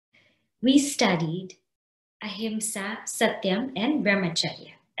we studied Ahimsa, Satyam, and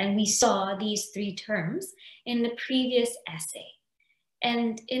Brahmacharya. And we saw these three terms in the previous essay.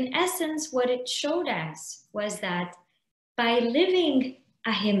 And in essence, what it showed us was that by living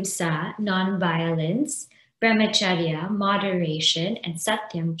Ahimsa, non-violence, Brahmacharya, moderation, and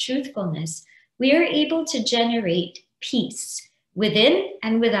Satyam, truthfulness, we are able to generate peace within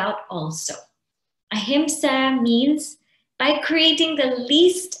and without also. Ahimsa means by creating the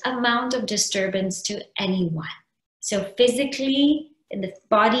least amount of disturbance to anyone. So physically, in the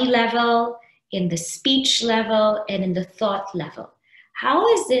body level, in the speech level, and in the thought level. How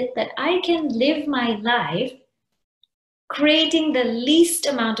is it that I can live my life creating the least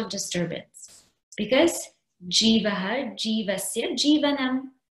amount of disturbance? Because jivaha, jivasya, jivanam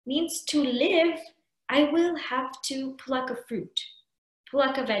means to live, I will have to pluck a fruit,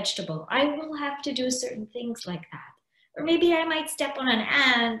 pluck a vegetable. I will have to do certain things like that. Or maybe I might step on an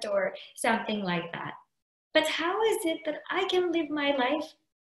ant or something like that. But how is it that I can live my life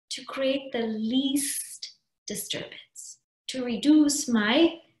to create the least disturbance, to reduce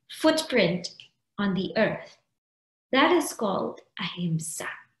my footprint on the earth? That is called ahimsa.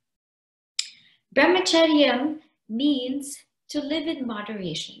 Brahmacharyam means to live in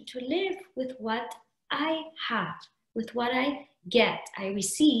moderation, to live with what I have, with what I get, I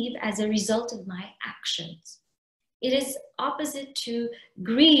receive as a result of my actions. It is opposite to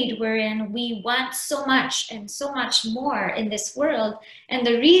greed, wherein we want so much and so much more in this world. And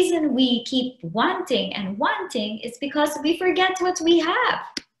the reason we keep wanting and wanting is because we forget what we have.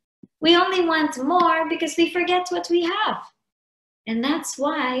 We only want more because we forget what we have. And that's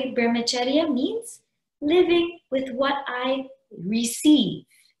why Brahmacharya means living with what I receive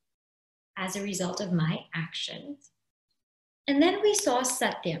as a result of my actions. And then we saw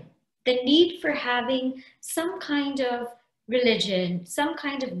Satyam, the need for having some kind of religion, some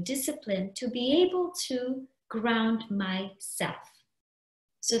kind of discipline to be able to ground myself.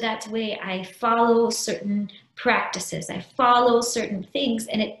 So that way I follow certain practices, I follow certain things,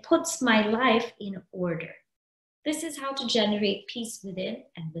 and it puts my life in order. This is how to generate peace within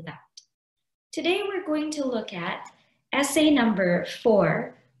and without. Today we're going to look at essay number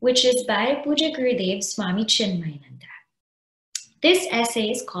 4, which is by Puja Gurudev Swami Chinmayananda. This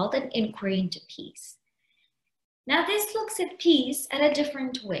essay is called An Inquiry into Peace. Now this looks at peace at a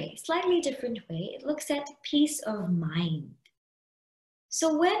different way, slightly different way. It looks at peace of mind.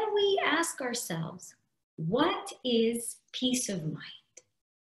 So when we ask ourselves, what is peace of mind?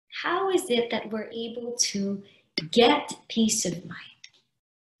 How is it that we're able to get peace of mind?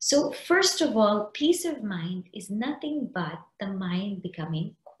 So first of all, peace of mind is nothing but the mind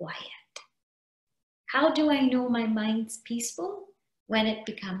becoming quiet. How do I know my mind's peaceful? When it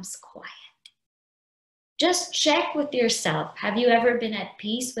becomes quiet. Just check with yourself. Have you ever been at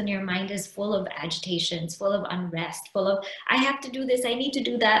peace when your mind is full of agitations, full of unrest, full of, I have to do this, I need to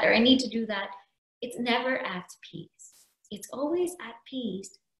do that, or I need to do that? It's never at peace. It's always at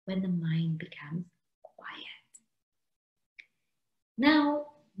peace when the mind becomes quiet. Now,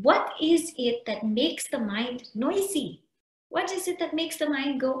 what is it that makes the mind noisy? What is it that makes the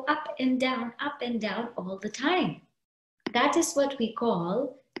mind go up and down all the time? That is what we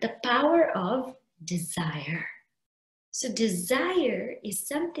call the power of desire. So desire is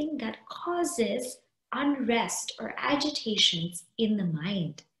something that causes unrest or agitations in the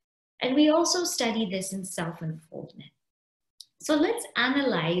mind. And we also study this in self-unfoldment. So let's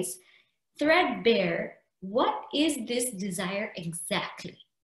analyze threadbare. What is this desire exactly?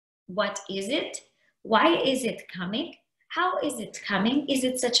 What is it? Why is it coming? How is it coming? Is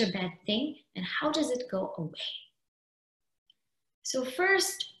it such a bad thing? And how does it go away? So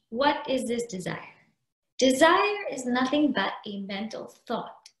first, what is this desire? Desire is nothing but a mental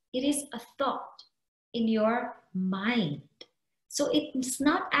thought. It is a thought in your mind. So it's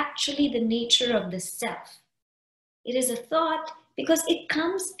not actually the nature of the self. It is a thought because it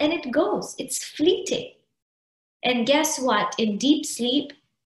comes and it goes. It's fleeting. And guess what? In deep sleep,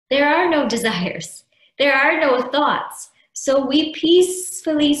 there are no desires. There are no thoughts. So we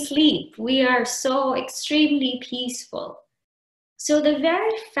peacefully sleep. We are so extremely peaceful. So the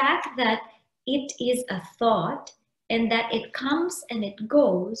very fact that it is a thought and that it comes and it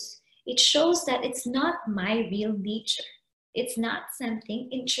goes, it shows that it's not my real nature. It's not something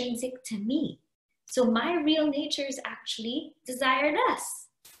intrinsic to me. So my real nature is actually desireless.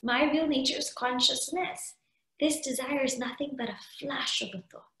 My real nature is consciousness. This desire is nothing but a flash of a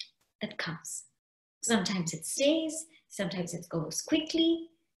thought that comes. Sometimes it stays, sometimes it goes quickly,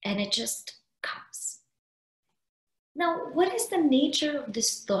 and it just comes. Now, what is the nature of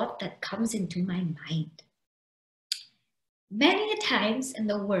this thought that comes into my mind? Many times in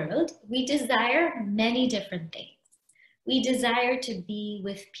the world, we desire many different things. We desire to be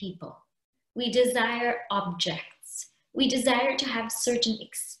with people. We desire objects. We desire to have certain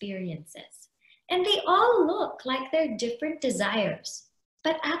experiences. And they all look like they're different desires,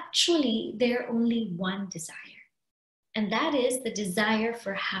 but actually they're only one desire. And that is the desire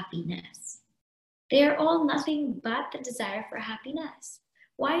for happiness. They are all nothing but the desire for happiness.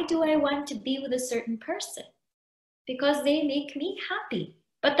 Why do I want to be with a certain person? Because they make me happy.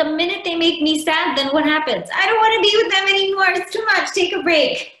 But the minute they make me sad, then what happens? I don't want to be with them anymore. It's too much. Take a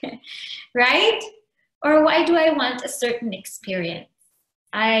break. Right? Or why do I want a certain experience?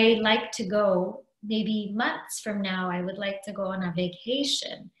 I like to go, maybe months from now, I would like to go on a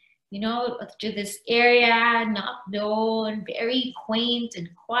vacation, to this area, not known, very quaint and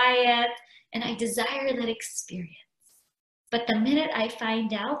quiet. And I desire that experience. But the minute I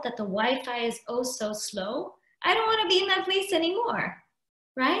find out that the Wi-Fi is oh so slow, I don't want to be in that place anymore,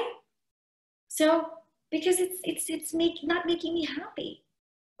 right? So because it's not making me happy.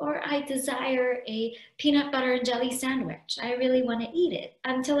 Or I desire a peanut butter and jelly sandwich. I really want to eat it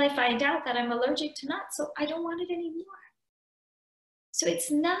until I find out that I'm allergic to nuts, so I don't want it anymore. So it's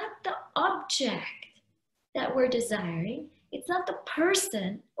not the object that we're desiring. It's not the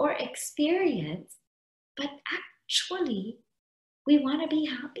person or experience, but actually we want to be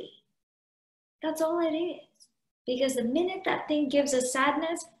happy. That's all it is. Because the minute that thing gives us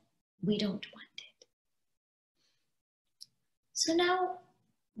sadness, we don't want it. So now,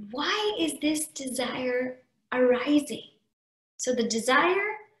 why is this desire arising? So the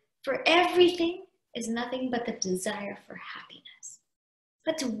desire for everything is nothing but the desire for happiness.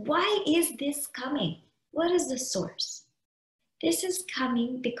 But why is this coming? What is the source? This is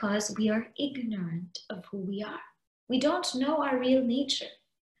coming because we are ignorant of who we are. We don't know our real nature.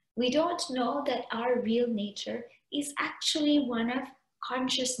 We don't know that our real nature is actually one of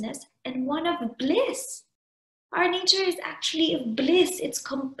consciousness and one of bliss. Our nature is actually of bliss, it's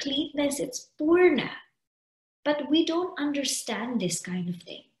completeness, it's purna. But we don't understand this kind of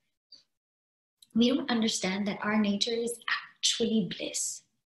thing. We don't understand that our nature is actually bliss.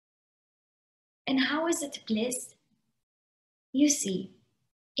 And how is it bliss? You see,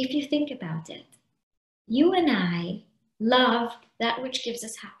 if you think about it, you and I love that which gives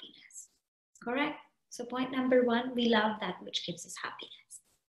us happiness, correct? So point number one, we love that which gives us happiness.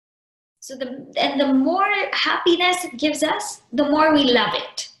 So the more happiness it gives us, the more we love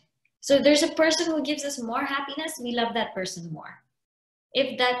it. So if there's a person who gives us more happiness, we love that person more.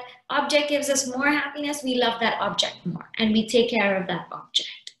 If that object gives us more happiness, we love that object more and we take care of that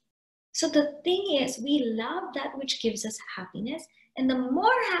object. So the thing is, we love that which gives us happiness, and the more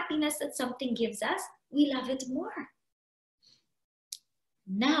happiness that something gives us, we love it more.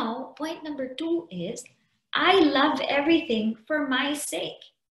 Now, point number two is, I love everything for my sake.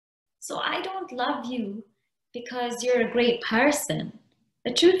 So I don't love you because you're a great person.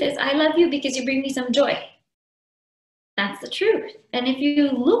 The truth is, I love you because you bring me some joy. That's the truth. And if you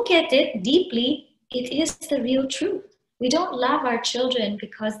look at it deeply, it is the real truth. We don't love our children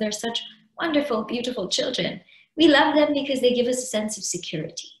because they're such wonderful, beautiful children. We love them because they give us a sense of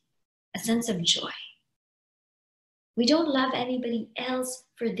security, a sense of joy. We don't love anybody else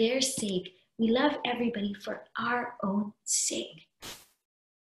for their sake. We love everybody for our own sake.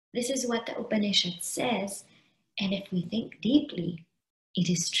 This is what the Upanishad says, and if we think deeply, it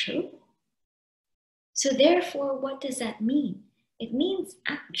is true. So therefore, what does that mean? It means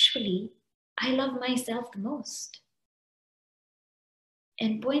actually, I love myself the most.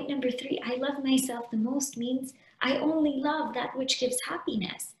 And point number three, I love myself the most means I only love that which gives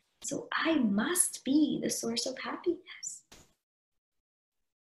happiness. So I must be the source of happiness.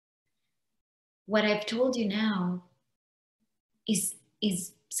 What I've told you now is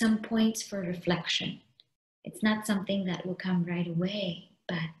some points for reflection. It's not something that will come right away,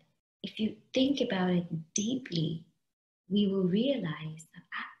 but if you think about it deeply, we will realize that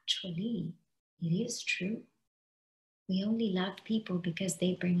actually it is true. We only love people because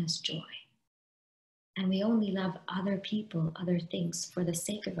they bring us joy. And we only love other people, other things for the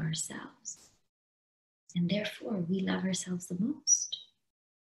sake of ourselves. And therefore, we love ourselves the most.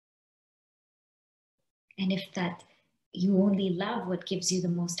 And if that you only love what gives you the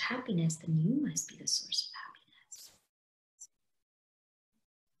most happiness, then you must be the source of happiness.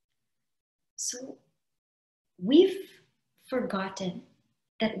 So we've forgotten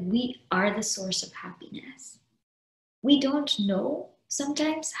that we are the source of happiness. We don't know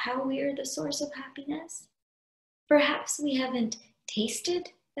sometimes how we are the source of happiness. Perhaps we haven't tasted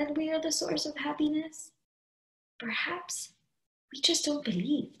that we are the source of happiness. Perhaps we just don't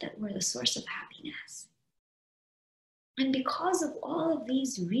believe that we're the source of happiness. And because of all of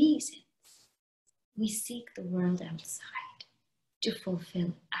these reasons, we seek the world outside to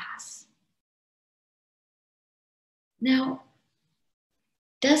fulfill us. Now,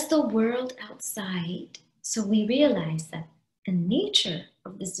 does the world outside, so we realize that the nature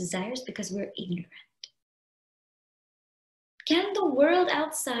of this desire is because we're ignorant. Can the world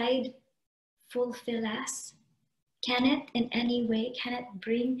outside fulfill us? Can it in any way, can it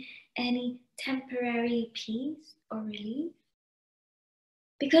bring any temporary peace or relief?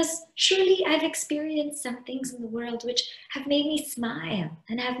 Because surely I've experienced some things in the world which have made me smile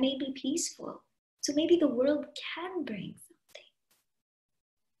and have made me peaceful. So maybe the world can bring something.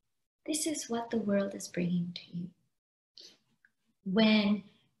 This is what the world is bringing to you. When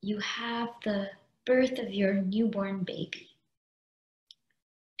you have the birth of your newborn baby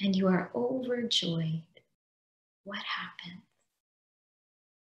and you are overjoyed, what happens?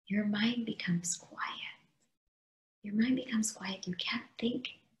 Your mind becomes quiet. Your mind becomes quiet. You can't think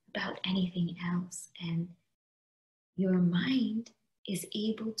about anything else. And your mind is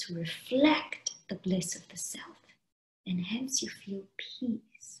able to reflect the bliss of the self. And hence you feel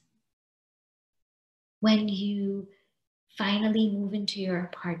peace. When you finally move into your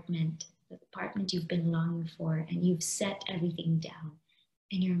apartment, the apartment you've been longing for, and you've set everything down,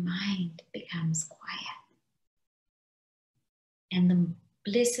 and your mind becomes quiet. And the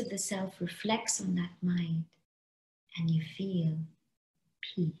bliss of the self reflects on that mind, and you feel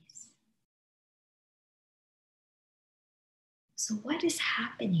peace. So what is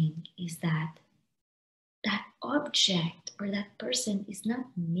happening is that that object or that person is not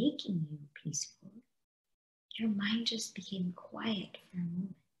making you peaceful. Your mind just became quiet for a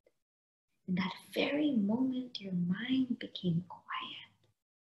moment. In that very moment, your mind became quiet.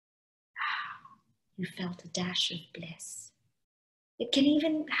 You felt a dash of bliss. It can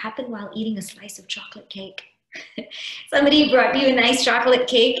even happen while eating a slice of chocolate cake. Somebody brought you a nice chocolate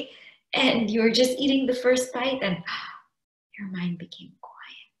cake and you were just eating the first bite and your mind became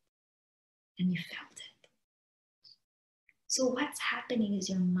quiet and you felt it. So what's happening is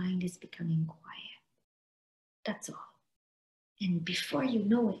your mind is becoming quiet. That's all. And before you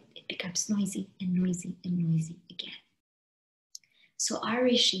know it, it becomes noisy and noisy and noisy again. So our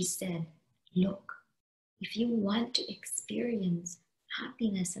Rishi said, look, if you want to experience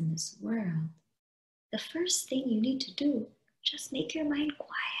happiness in this world, the first thing you need to do, just make your mind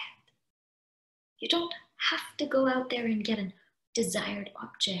quiet. You don't have to go out there and get a desired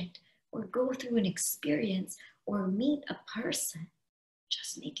object or go through an experience or meet a person.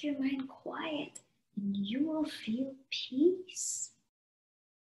 Just make your mind quiet and you will feel peace.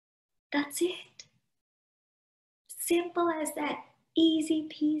 That's it. Simple as that. Easy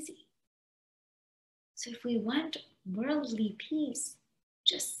peasy. So if we want worldly peace,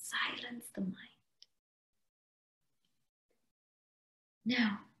 just silence the mind.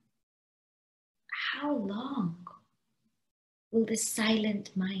 Now, how long will this silent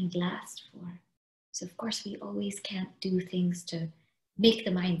mind last for? So of course we always can't do things to make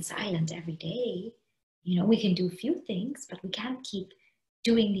the mind silent every day. You know, we can do a few things, but we can't keep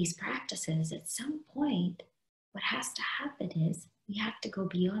doing these practices. At some point, what has to happen is we have to go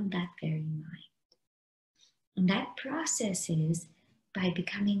beyond that very mind. And that process is by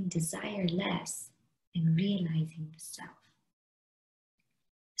becoming desireless and realizing the self.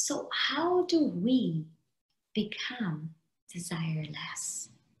 So how do we become desireless?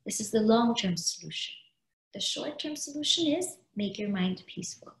 This is the long-term solution. The short-term solution is make your mind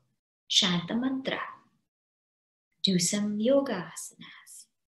peaceful. Chant the mantra. Do some yoga asanas.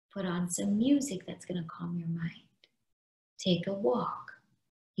 Put on some music that's going to calm your mind. Take a walk.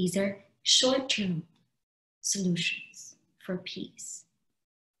 These are short-term solutions for peace.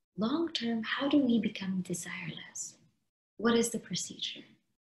 Long-term, how do we become desireless? What is the procedure?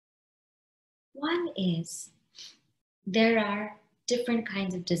 One is, there are different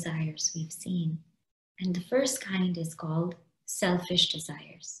kinds of desires we've seen. And the first kind is called selfish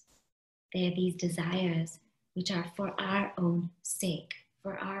desires. They are these desires which are for our own sake,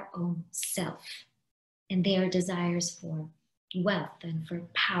 for our own self. And they are desires for wealth and for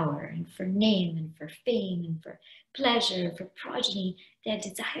power and for name and for fame and for pleasure, for progeny. They are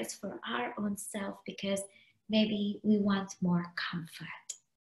desires for our own self because maybe we want more comfort.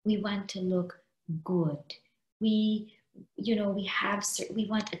 We want to look good. We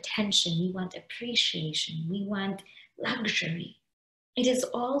want attention. We want appreciation. We want luxury. It is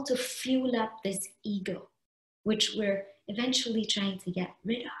all to fuel up this ego, which we're eventually trying to get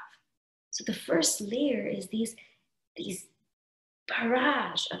rid of. So the first layer is these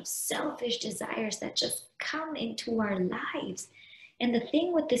barrage of selfish desires that just come into our lives. And the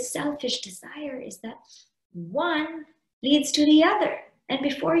thing with this selfish desire is that, one, leads to the other. And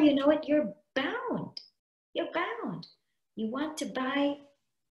before you know it, you're bound. You're bound. You want to buy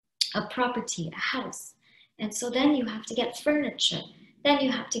a property, a house. And so then you have to get furniture. Then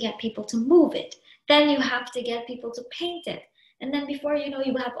you have to get people to move it. Then you have to get people to paint it. And then before you know,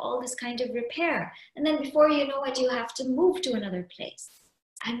 you have all this kind of repair. And then before you know it, you have to move to another place.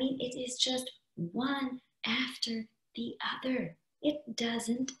 I mean, it is just one after the other. It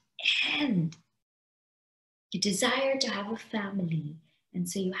doesn't end. You desire to have a family, and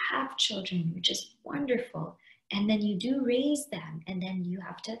so you have children, which is wonderful. And then you do raise them, and then you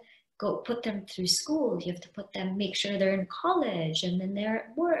have to go put them through school. You have to put them, make sure they're in college, and then they're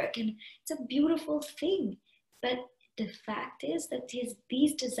at work, and it's a beautiful thing. But the fact is that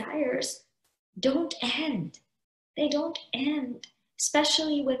these desires don't end. They don't end,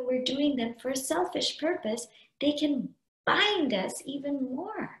 especially when we're doing them for a selfish purpose. They can bind us even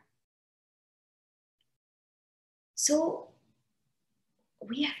more. So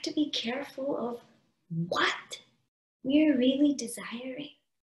we have to be careful of what we're really desiring,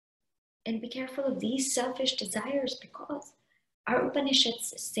 and be careful of these selfish desires, because our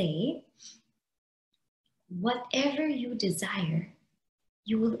Upanishads say, whatever you desire,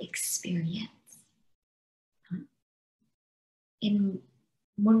 you will experience. In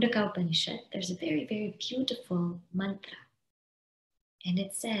Mundaka Upanishad, there's a very, very beautiful mantra. And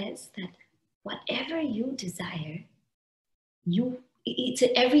it says that whatever you desire,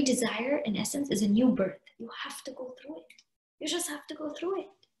 every desire in essence is a new birth. You have to go through it. You just have to go through it.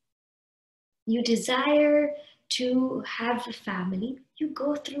 You desire to have a family, you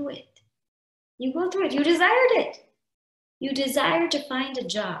go through it. You go through it. You desired it. You desire to find a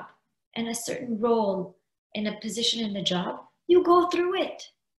job and a certain role in a position in the job, you go through it.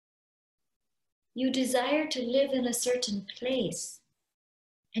 You desire to live in a certain place,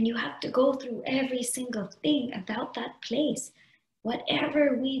 and you have to go through every single thing about that place.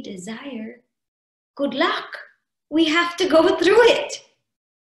 Whatever we desire, good luck. We have to go through it.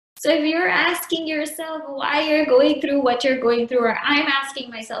 So if you're asking yourself why you're going through what you're going through, or I'm asking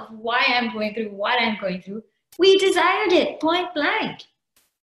myself why I'm going through what I'm going through, we desired it, point blank.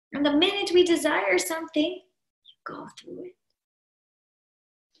 And the minute we desire something, you go through it.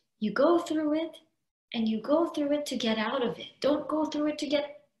 You go through it, and you go through it to get out of it. Don't go through it to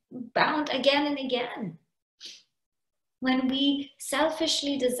get bound again and again. When we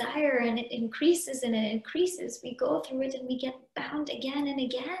selfishly desire and it increases and it increases, we go through it and we get bound again and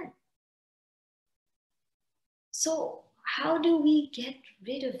again. So how do we get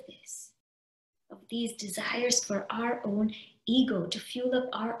rid of this? Of these desires for our own ego, to fuel up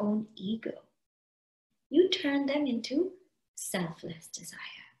our own ego? You turn them into selfless desire.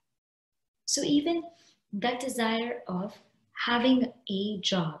 So even that desire of having a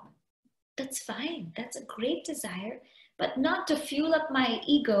job, that's fine. That's a great desire, but not to fuel up my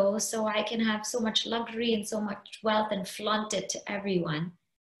ego so I can have so much luxury and so much wealth and flaunt it to everyone.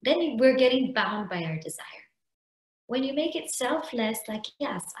 Then we're getting bound by our desire. When you make it selfless, like,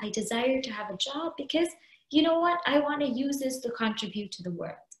 yes, I desire to have a job because, you know what? I want to use this to contribute to the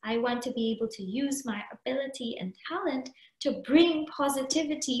world. I want to be able to use my ability and talent to bring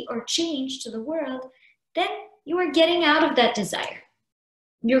positivity or change to the world. Then you are getting out of that desire.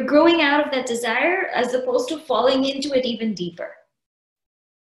 You're growing out of that desire as opposed to falling into it even deeper.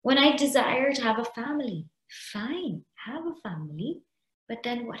 When I desire to have a family, fine, have a family. But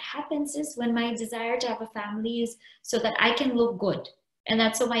then what happens is when my desire to have a family is so that I can look good, and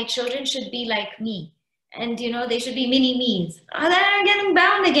that so my children should be like me, and they should be mini me's. Oh, then I'm getting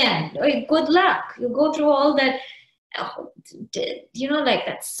bound again. Good luck. You go through all that, like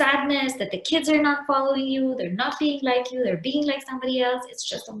that sadness that the kids are not following you, they're not being like you, they're being like somebody else. It's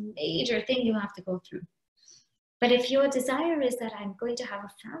just a major thing you have to go through. But if your desire is that I'm going to have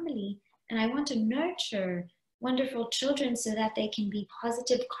a family and I want to nurture wonderful children so that they can be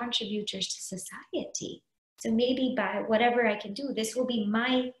positive contributors to society, so maybe by whatever I can do, this will be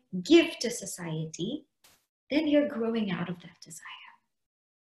my gift to society, then you're growing out of that desire.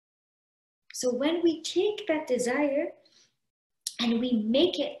 So when we take that desire and we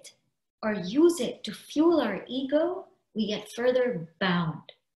make it or use it to fuel our ego, we get further bound.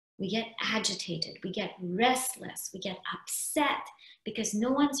 We get agitated, we get restless, we get upset because no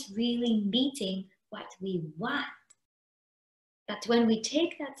one's really meeting what we want. But when we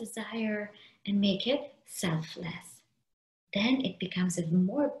take that desire and make it selfless, then it becomes a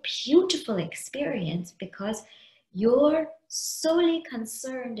more beautiful experience because you're solely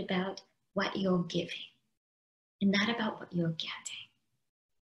concerned about what you're giving and not about what you're getting.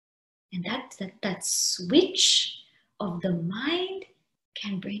 And that switch of the mind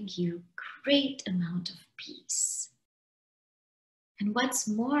can bring you great amount of peace. And what's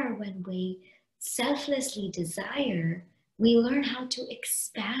more, when we selflessly desire, we learn how to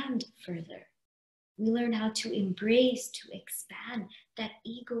expand further. We learn how to embrace, to expand. That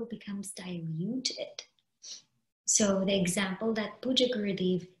ego becomes diluted. So the example that Puja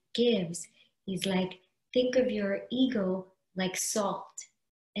Gurudev gives is like, think of your ego like salt,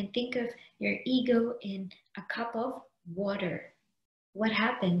 and think of your ego in a cup of water. What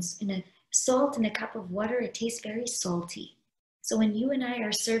happens in a salt in a cup of water? It tastes very salty. So when you and I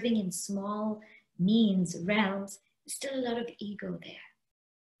are serving in small means, realms, there's still a lot of ego there.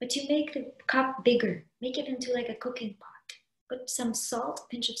 But you make the cup bigger, make it into like a cooking pot. Put some salt,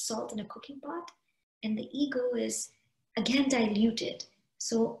 pinch of salt in a cooking pot, and the ego is again diluted.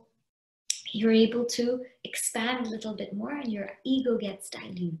 So you're able to expand a little bit more and your ego gets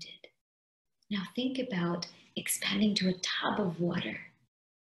diluted. Now think about expanding to a tub of water.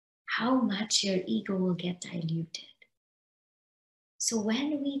 How much your ego will get diluted. So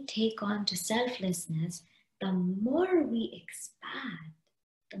when we take on to selflessness, the more we expand,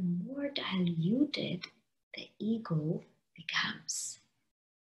 the more diluted the ego becomes.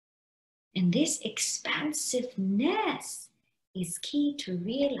 And this expansiveness is key to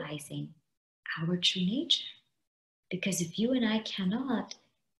realizing our true nature. Because if you and I cannot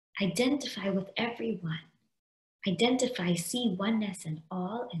identify with everyone, identify, see oneness in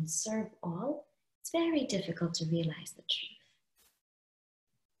all, and serve all, it's very difficult to realize the truth.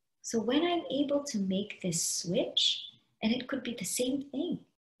 So when I'm able to make this switch, and it could be the same thing,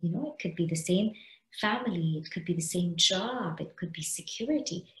 it could be the same family, it could be the same job, it could be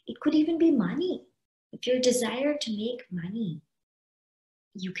security, it could even be money. If your desire to make money,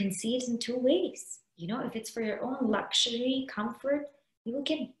 you can see it in two ways. If it's for your own luxury, comfort, you will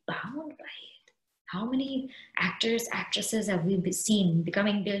get bound by it. How many actors, actresses have we seen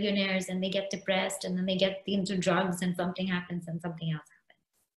becoming billionaires and they get depressed and then they get into drugs and something happens and something else happens.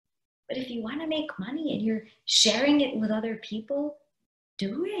 But if you want to make money and you're sharing it with other people,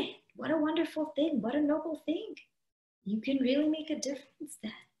 do it. What a wonderful thing. What a noble thing. You can really make a difference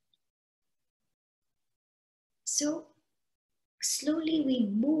then. So slowly we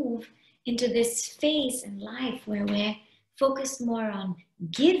move into this phase in life where we're focused more on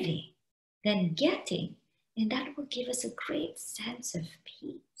giving than getting, and that will give us a great sense of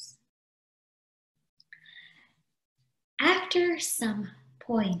peace. After some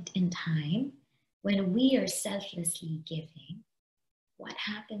point in time, when we are selflessly giving, what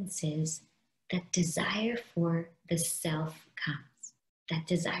happens is that desire for the self comes. That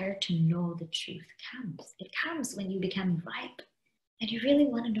desire to know the truth comes. It comes when you become ripe and you really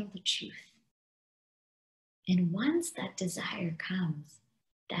want to know the truth. And once that desire comes,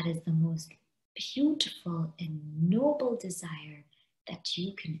 that is the most beautiful and noble desire that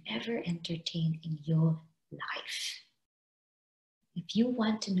you can ever entertain in your life. If you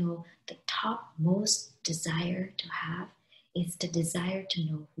want to know, the topmost desire to have is the desire to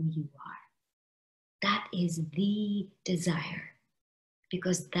know who you are. That is the desire,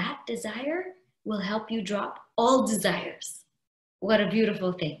 because that desire will help you drop all desires. What a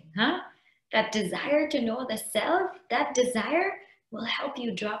beautiful thing, huh? That desire to know the self, that desire will help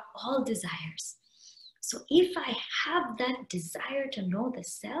you drop all desires. So if I have that desire to know the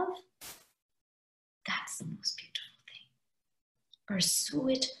self, that's the most beautiful thing. Pursue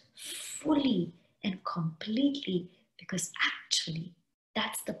it fully and completely, because actually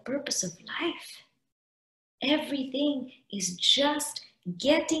that's the purpose of life. Everything is just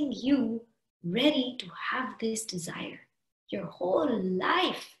getting you ready to have this desire. Your whole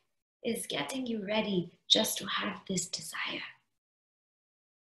life is getting you ready just to have this desire.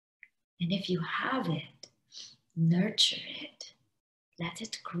 And if you have it, nurture it. Let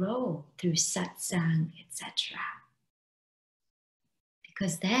it grow through satsang, etc.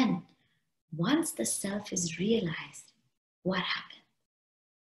 Because then, once the self is realized, what happens?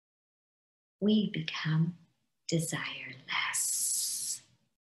 We become desireless.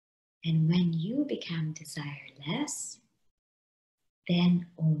 And when you become desireless, then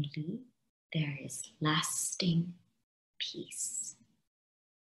only there is lasting peace.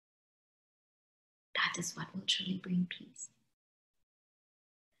 That is what will truly bring peace.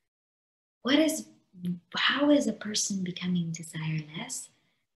 How is a person becoming desireless?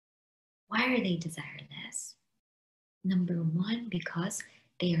 Why are they desireless? Number one, because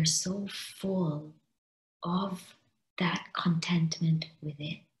they are so full of that contentment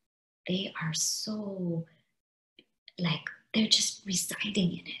within. They are so, they're just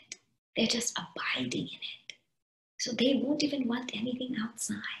residing in it. They're just abiding in it. So they won't even want anything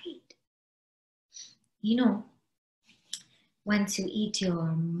outside. Once you eat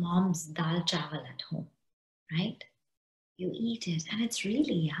your mom's dal chawal at home, right? You eat it and it's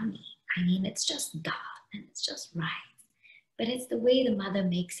really yummy. I mean, it's just dal and it's just rice. But it's the way the mother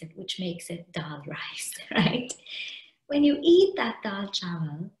makes it, which makes it dal rice, right? When you eat that dal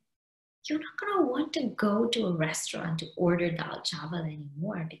chawal, you're not going to want to go to a restaurant to order dal chawal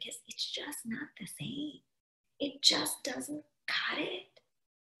anymore because it's just not the same. It just doesn't cut it.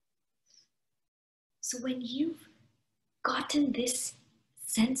 So when you've gotten this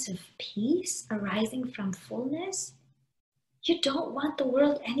sense of peace arising from fullness, you don't want the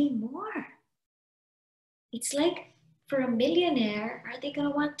world anymore. It's like for a millionaire, are they going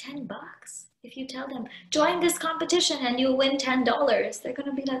to want $10? If you tell them, join this competition and you'll win $10, they're going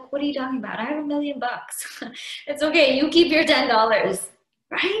to be like, what are you talking about? I have $1 million. It's okay, you keep your $10,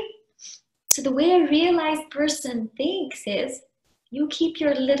 right? So the way a realized person thinks is, you keep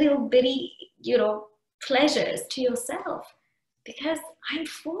your little bitty, pleasures to yourself because I'm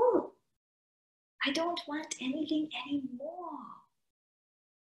full. I don't want anything anymore.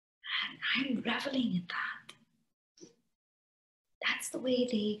 And I'm reveling in that. That's the way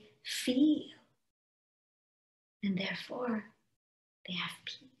they feel. And therefore, they have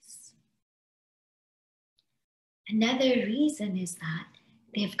peace. Another reason is that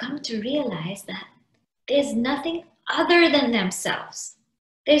they've come to realize that there's nothing other than themselves.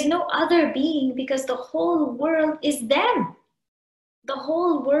 There's no other being because the whole world is them. The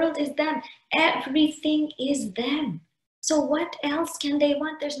whole world is them. Everything is them. So what else can they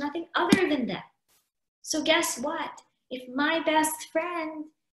want? There's nothing other than them. So guess what? If my best friend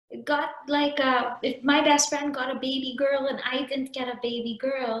got if my best friend got a baby girl and I didn't get a baby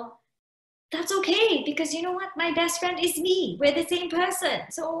girl, that's okay because you know what? My best friend is me. We're the same person.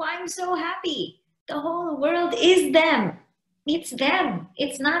 So I'm so happy. The whole world is them. It's them.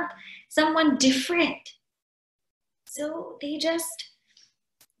 It's not someone different. So they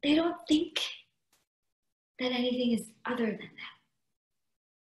don't think that anything is other than them.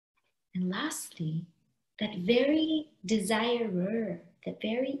 And lastly, that very desirer, the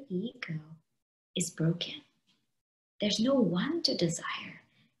very ego is broken. There's no one to desire.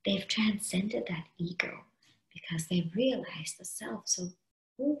 They've transcended that ego because they've realized the self. So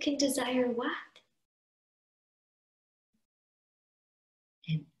who can desire what?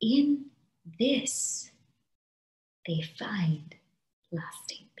 And in this, they find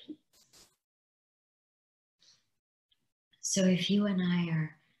lasting peace. So if you and I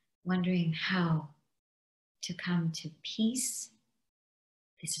are wondering how to come to peace,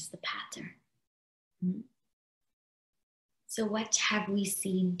 this is the pattern. So what have we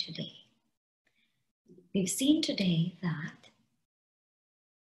seen today? We've seen today that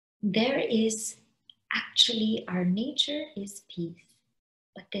there is actually, our nature is peace,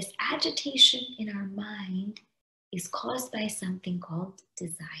 but this agitation in our mind is caused by something called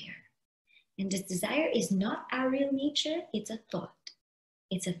desire. And this desire is not our real nature, it's a thought.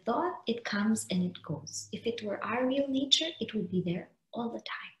 It's a thought, it comes and it goes. If it were our real nature, it would be there all the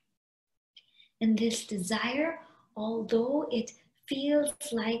time. And this desire, although it feels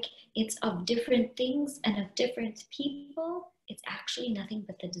like it's of different things and of different people, it's actually nothing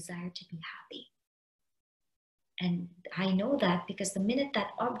but the desire to be happy. And I know that because the minute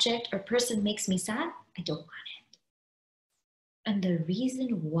that object or person makes me sad, I don't want it. And the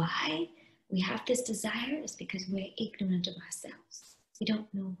reason why we have this desire is because we're ignorant of ourselves. We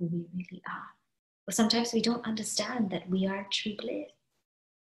don't know who we really are. Or sometimes we don't understand that we are true bliss.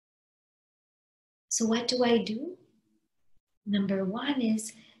 So what do I do? Number one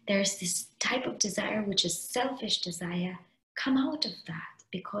is there's this type of desire which is selfish desire. Come out of that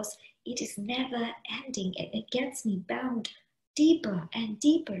because it is never ending. It gets me bound deeper and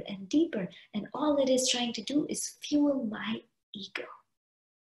deeper and deeper. And all it is trying to do is fuel my ego.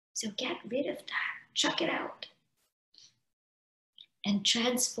 So get rid of that. Chuck it out. And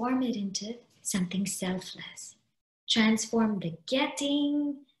transform it into something selfless. Transform the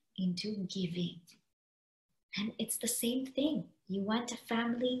getting into giving. And it's the same thing. You want a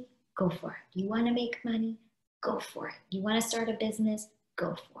family? Go for it. You want to make money? Go for it. You want to start a business?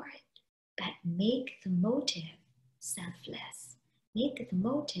 Go for it. But make the motive selfless. Make the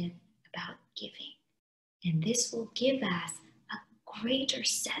motive about giving. And this will give us a greater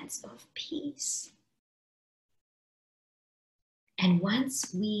sense of peace. And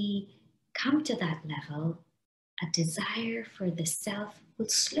once we come to that level, a desire for the self will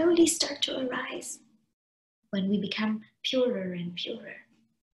slowly start to arise when we become purer and purer.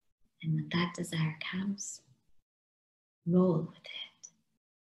 And when that desire comes, roll with it,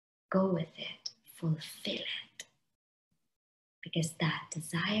 go with it, fulfill it. Because that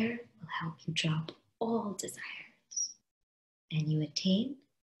desire will help you drop all desires and you attain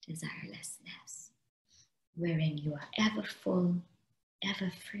desirelessness. wherein you are ever full,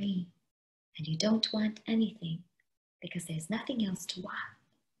 ever free, and you don't want anything because there's nothing else to want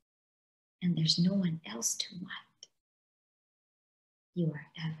and there's no one else to want. You are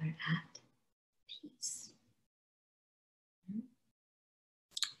ever at peace.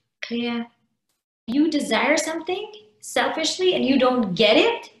 Clear? You desire something selfishly and you don't get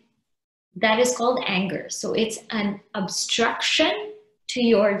it, that is called anger. So it's an obstruction to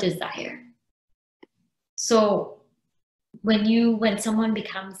your desire. So when someone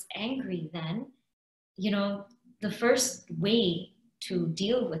becomes angry, then, the first way to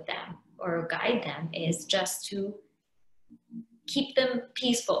deal with them or guide them is just to keep them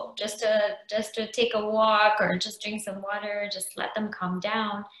peaceful, just to take a walk or just drink some water, just let them calm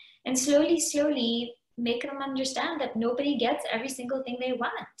down, and slowly make them understand that nobody gets every single thing they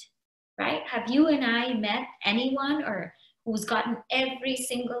want, right? Have you and I met anyone or who's gotten every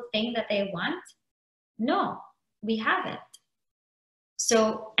single thing that they want? No, we haven't.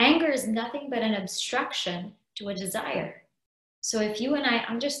 So anger is nothing but an obstruction to a desire. So if you and I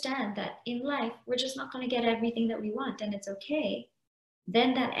understand that in life, we're just not going to get everything that we want and it's okay,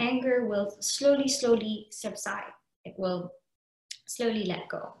 then that anger will slowly subside. It will slowly let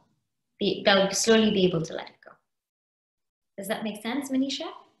go. They'll slowly be able to let it go. Does that make sense, Manisha?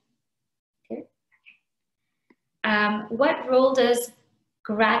 Okay. What role does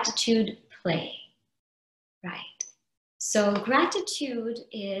gratitude play? Right. So gratitude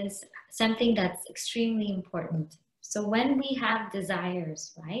is something that's extremely important. So when we have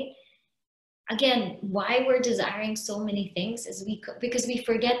desires, right? Again, why we're desiring so many things is because we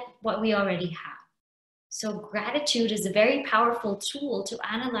forget what we already have. So gratitude is a very powerful tool to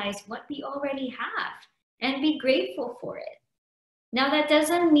analyze what we already have and be grateful for it. Now, that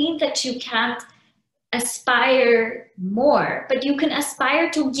doesn't mean that you can't aspire more, but you can aspire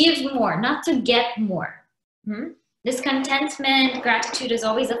to give more, not to get more. This contentment, gratitude is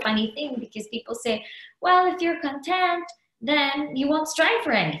always a funny thing because people say, well, if you're content, then you won't strive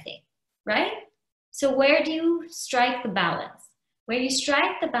for anything, right? So where do you strike the balance? Where you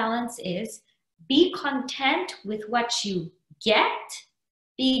strike the balance is be content with what you get,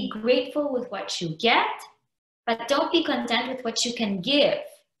 be grateful with what you get, but don't be content with what you can give.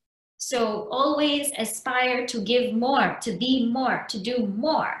 So always aspire to give more, to be more, to do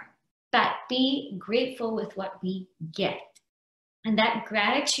more, but be grateful with what we get. And that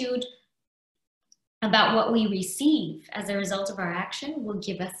gratitude about what we receive as a result of our action will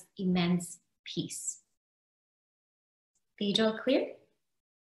give us immense peace. Page all clear?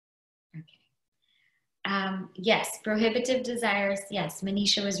 Okay. Yes, prohibitive desires. Yes,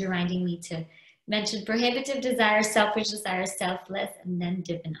 Manisha was reminding me to mention prohibitive desires, selfish desires, selfless, and then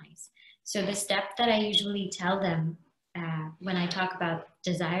divinize. So the step that I usually tell them when I talk about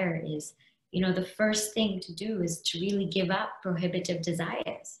desire is, the first thing to do is to really give up prohibitive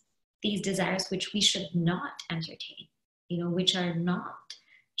desires. These desires which we should not entertain, which are not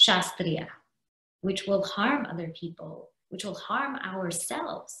shastriya, which will harm other people, which will harm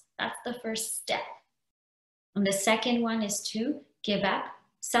ourselves. That's the first step. And the second one is to give up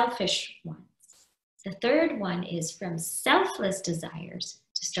selfish ones. The third one is from selfless desires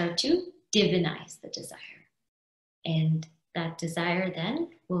to start to divinize the desire. And that desire then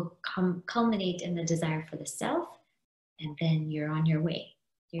will culminate in the desire for the self, and then you're on your way.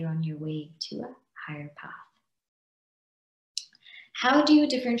 You're on your way to a higher path. How do you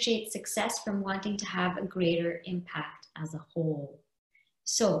differentiate success from wanting to have a greater impact as a whole?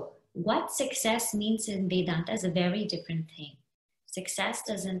 So what success means in Vedanta is a very different thing. Success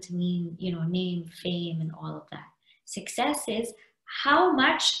doesn't mean, name, fame, and all of that. Success is how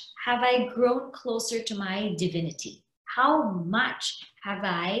much have I grown closer to my divinity? How much have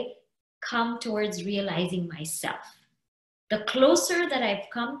I come towards realizing myself? The closer that I've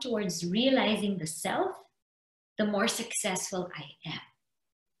come towards realizing the self, the more successful I am.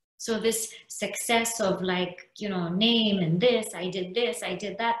 So this success of name and this, I did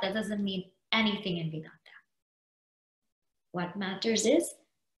that, that doesn't mean anything in Vedanta. What matters is,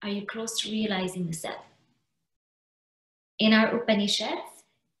 are you close to realizing the self? In our Upanishads,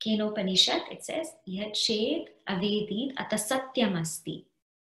 Kenopanishad, it says, Yat ched avedid atasatyam asti.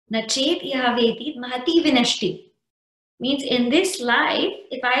 Na ched yavedid mahati vinashti. Means in this life,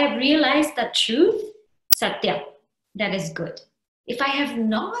 if I have realized the truth, satya, that is good. If I have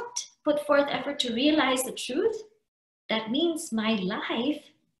not put forth effort to realize the truth, that means my life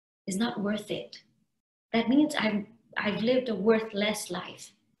is not worth it. That means I've lived a worthless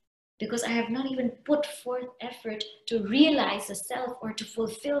life because I have not even put forth effort to realize the self or to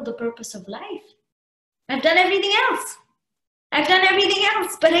fulfill the purpose of life. I've done everything else. I've done everything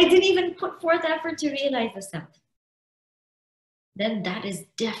else, but I didn't even put forth effort to realize the self. Then that is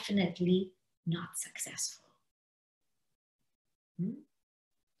definitely not successful.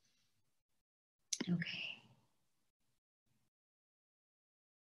 Okay.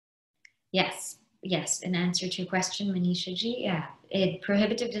 Yes. In answer to your question, Manisha ji, yeah,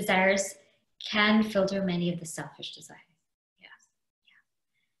 prohibitive desires can filter many of the selfish desires. Yes.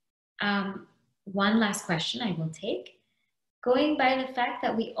 Yeah. One last question I will take. Going by the fact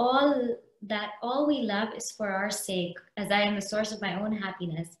that all we love is for our sake, as I am the source of my own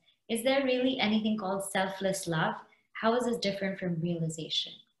happiness, is there really anything called selfless love? How is this different from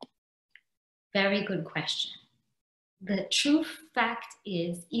realization? Very good question. The true fact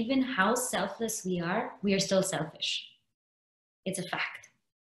is, even how selfless we are still selfish. It's a fact.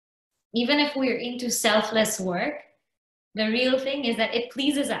 Even if we're into selfless work, the real thing is that it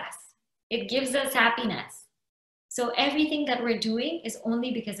pleases us. It gives us happiness. So everything that we're doing is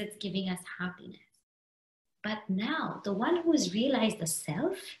only because it's giving us happiness. But now, the one who has realized the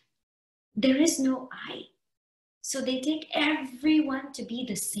self, there is no I. So they take everyone to be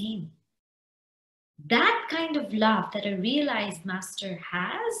the same. That kind of love that a realized master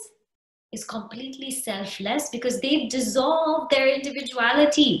has is completely selfless because they've dissolved their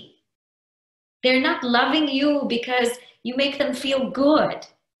individuality. They're not loving you because you make them feel good.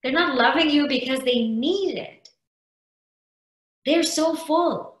 They're not loving you because they need it. They're so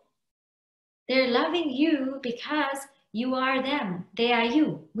full. They're loving you because you are them. They are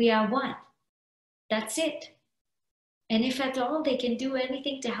you. We are one. That's it. And if at all they can do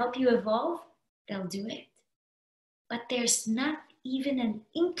anything to help you evolve, they'll do it. But there's not even an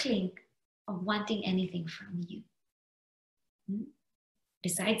inkling of wanting anything from you.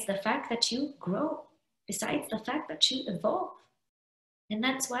 Besides the fact that you grow, besides the fact that you evolve. And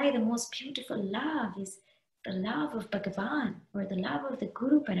that's why the most beautiful love is the love of Bhagavan or the love of the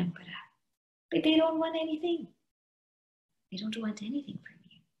Guru Parampara. But they don't want anything. They don't want anything from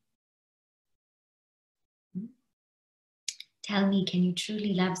you. Tell me, can you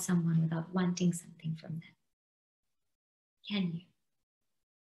truly love someone without wanting something from them? Can you?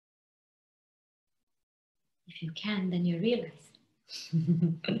 If you can, then you realize.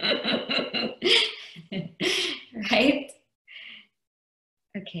 Right?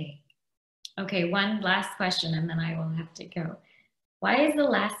 Okay, one last question and then I will have to go. Why is the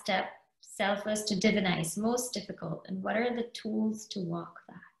last step, selfless to divinize, most difficult? And what are the tools to walk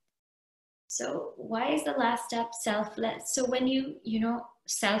that? So why is the last step selfless? So when you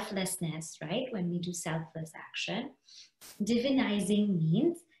selflessness, right? When we do selfless action, divinizing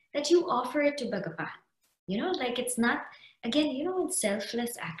means that you offer it to Bhagavan. Like it's not, again, in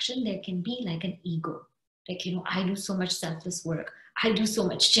selfless action, there can be like an ego. Like, I do so much selfless work. I do so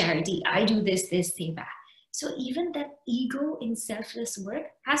much charity. I do this, seva. So even that ego in selfless work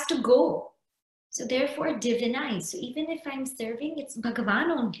has to go. So therefore divinize. So even if I'm serving, it's Bhagavan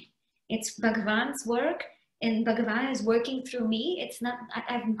only. It's Bhagavan's work and Bhagavan is working through me. It's not,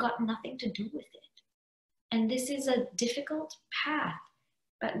 I've got nothing to do with it. And this is a difficult path.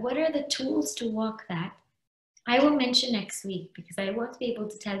 But what are the tools to walk that? I will mention next week because I won't be able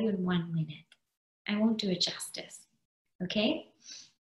to tell you in 1 minute. I won't do it justice. Okay?